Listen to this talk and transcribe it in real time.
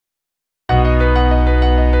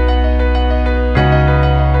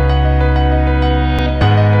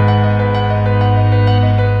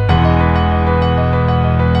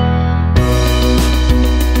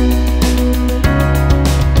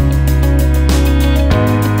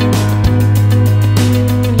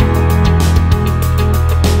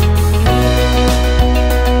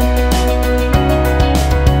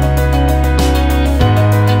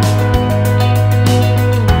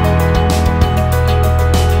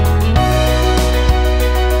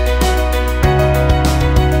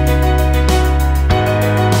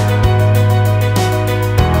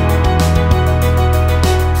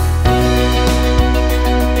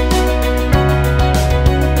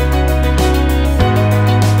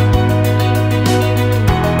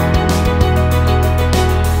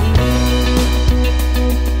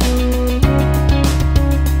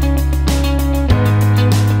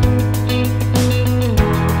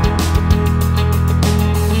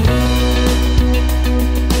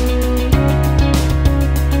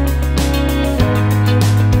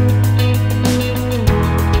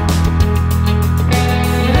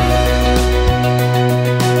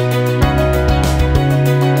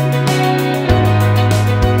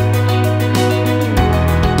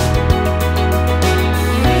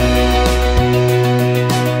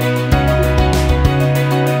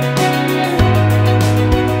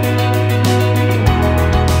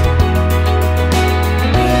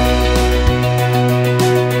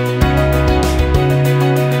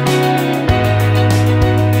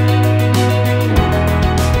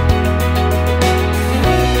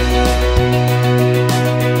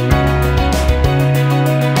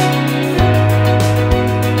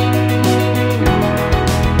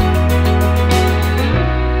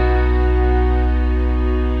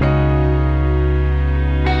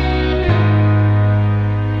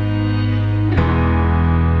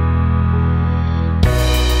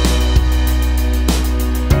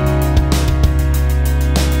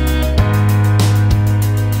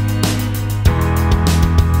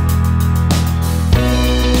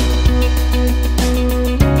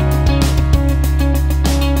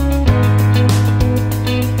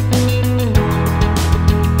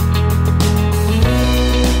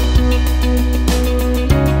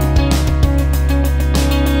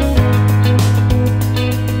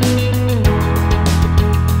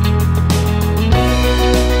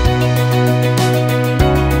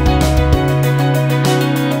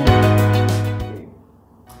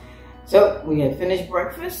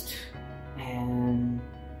breakfast, and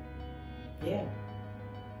yeah,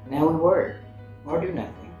 now we work or do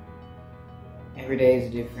nothing. Every day is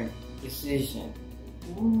a different decision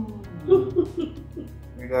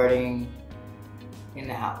regarding in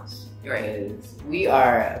the house. Right. Because we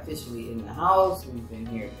are officially in the house. We've been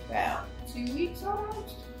here about 2 weeks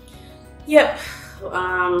almost. Yep.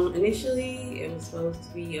 Initially, it was supposed to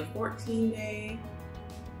be a 14-day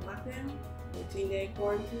lockdown, 14-day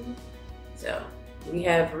quarantine. So we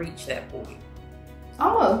have reached that point.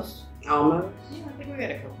 Almost. Almost. Yeah, I think we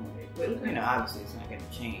got a couple more days, but you know, obviously it's not going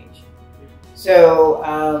to change. So,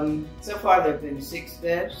 so far there have been 6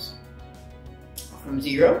 deaths from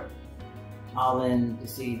 0. All in the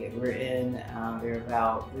city that we're in. There are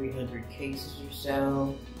about 300 cases or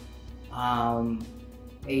so.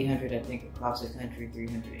 800, I think, across the country,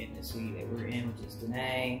 300 in the city that we're in, which is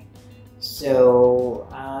Danae. So,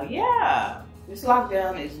 yeah, this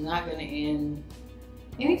lockdown is not going to end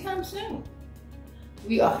anytime soon.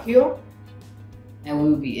 We are here, and we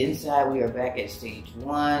will be inside. We are back at stage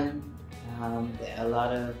 1. A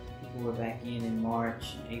lot of people were back in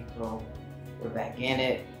March and April. We're back in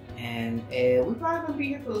it. And we're probably going to be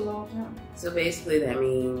here for a long time. So basically that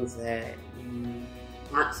means that you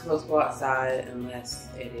aren't supposed to go outside unless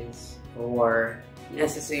it is for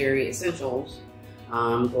necessary essentials.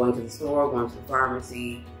 Going to the store, going to the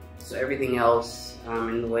pharmacy. So everything else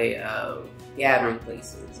in the way of gathering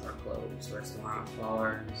places are closed. Restaurants,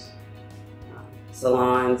 bars,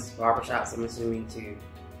 salons, barbershops, I'm assuming too.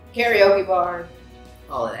 Karaoke bars.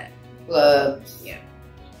 All of that. Clubs. Yeah.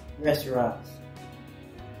 Restaurants.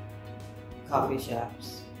 Coffee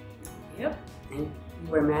shops. Yep. And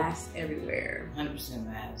you wear masks everywhere. 100%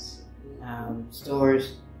 masks.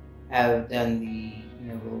 Stores have done the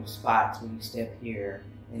little spots when you step here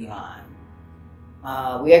in line.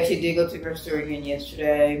 We actually did go to the grocery store again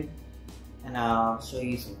yesterday, and I'll show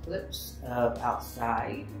you some clips of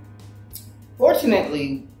outside.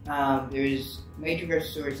 Fortunately, there's major grocery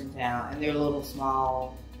stores in town, and they're a little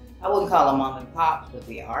small. I wouldn't call them mom and pops, but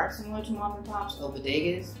they are similar to mom and pops or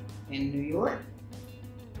bodegas in New York.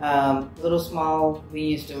 Little small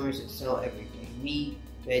convenience stores that sell everything: meat,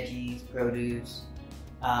 veggies, produce,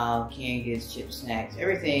 canned goods, chips, snacks,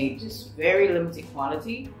 everything. Just very limited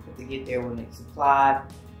quantity. You have to get there when it's supplied.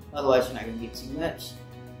 Otherwise, you're not going to get too much.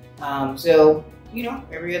 So,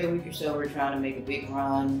 every other week or so, we're trying to make a big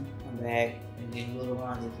run, come back, and then little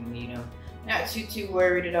runs if you need them. Not too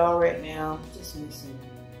worried at all right now. Just missing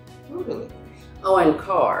food delivery. Oh, and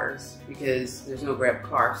cars, because there's no Grab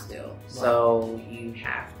car still. Right. So you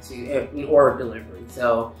have to, or delivery.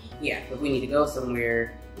 So yeah, if we need to go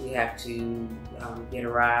somewhere, we have to get a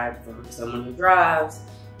ride from someone who drives,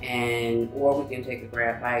 or we can take a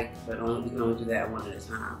Grab bike, but we can only do that one at a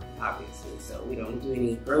time, obviously. So we don't do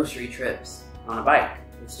any grocery trips on a bike.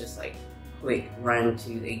 It's just like quick run to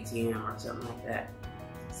the ATM or something like that.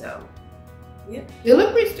 So yeah,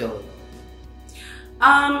 delivery still.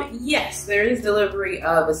 Yes, there is delivery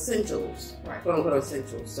of essentials, right? Quote unquote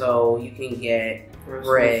essentials. So you can get groceries.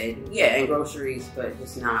 Bread, yeah, and groceries, but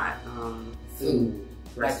just not food,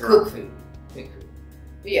 like cooked food.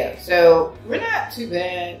 But yeah, so we're not too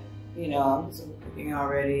bad. I'm just cooking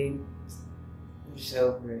already. I'm just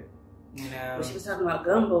over it. But she was talking about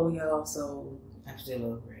gumbo, y'all. So I'm still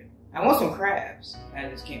over it. I want some crabs. I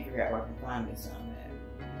just can't figure out where I can find this on that.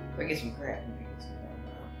 If I get some crabs, maybe get some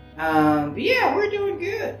gumbo. But yeah, we're doing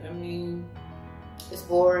good. I mean, it's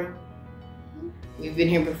boring. We've been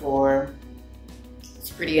here before.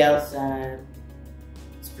 It's pretty outside.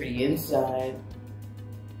 It's pretty inside.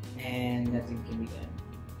 And nothing can be done.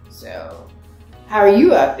 So, how are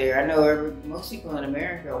you out there? I know most people in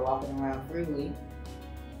America are walking around freely.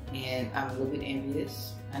 And I'm a little bit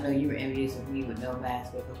envious. I know you were envious of me with no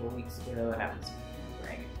mask a couple of weeks ago. And I was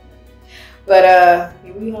bragging. But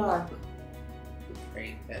here we are.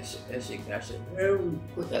 Great. That shit.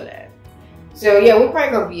 Quick laugh. So yeah, we're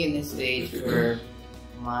probably gonna be in this stage for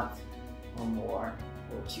a month or more,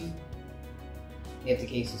 or 2. If the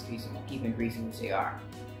cases keep increasing, which they are.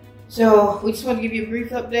 So we just want to give you a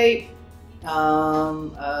brief update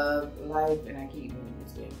of life, and I keep moving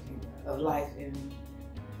this damn camera, of life in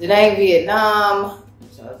Danae, Vietnam.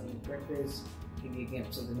 So I was eating breakfast, give you a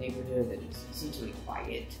glimpse of the neighborhood that is essentially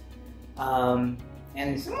quiet.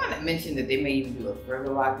 And someone mentioned that they may even do a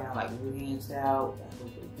further lockdown, like Wuhan style. I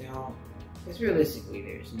hope they don't, because realistically,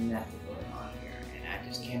 there's nothing going on here, and I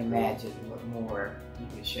just can't imagine what more you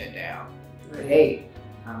could shut down. But hey,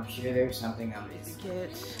 I'm sure there's something I'm missing.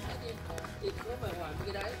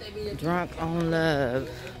 Drunk on love.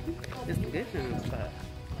 It's a good time spot.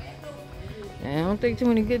 I don't think too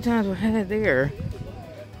many good times were had there.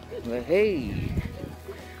 But hey,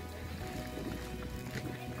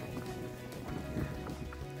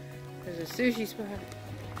 a sushi spot.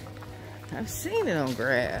 I've seen it on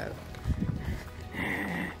Grab.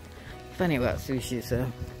 Funny about sushi, so.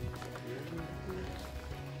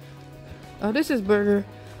 Oh, this is burger.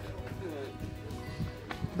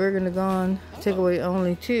 Burger Nagon, takeaway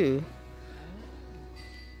only 2.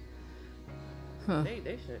 Huh.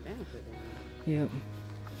 They shut down. Yep.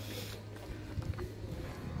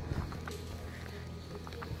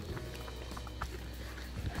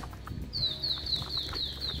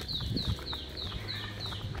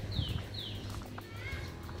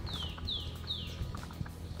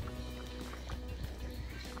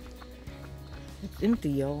 It's empty,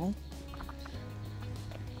 y'all.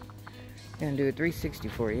 Gonna do a 360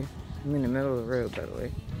 for you. I'm in the middle of the road, by the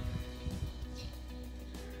way.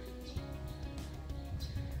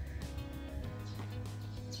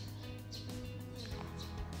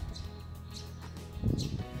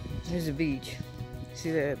 Here's the beach. See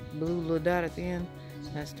that blue little dot at the end?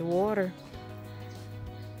 That's the water.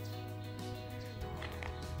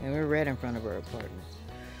 And we're right in front of our apartment.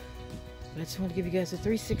 I just want to give you guys a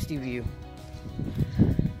 360 view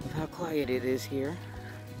of how quiet it is here.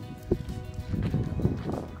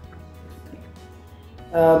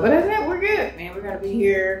 But other than that, we're good, man. We're gonna be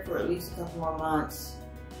here for at least a couple more months.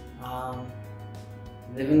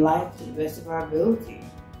 Living life to the best of our ability.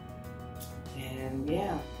 And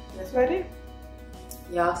yeah, that's what I do.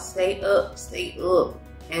 Y'all stay up,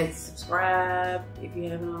 and subscribe if you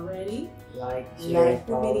haven't already. Like, share, like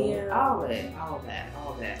the video. All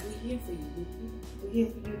that. We're here for you. We're here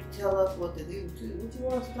for you to tell us what to do too. What you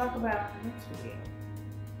want us to talk about in the next video.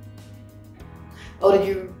 Oh, did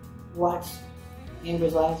you watch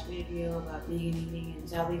Amber's last video about vegan eating in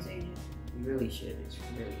Southeast Asia? You really should. It's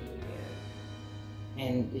really, really good.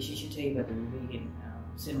 And she should tell you about the vegan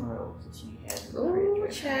cinnamon rolls that she has in the fridge. Ooh,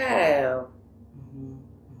 child.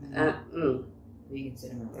 Vegan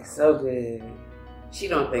cinnamon rolls. It's so good. She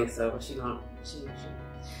don't think so, but she don't. She.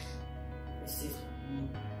 It's just.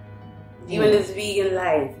 You in this vegan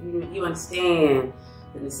life, you understand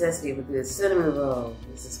the necessity of a good cinnamon roll.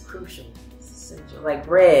 This is crucial. It's essential. Like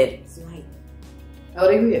bread. It's like. Oh,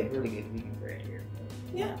 we have really good vegan bread here.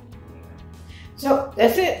 Yeah. So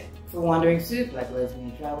that's it for Wandering Soup, Black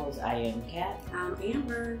Lesbian Travels. I am Kat. I'm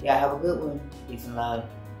Amber. Y'all have a good one. Peace and love.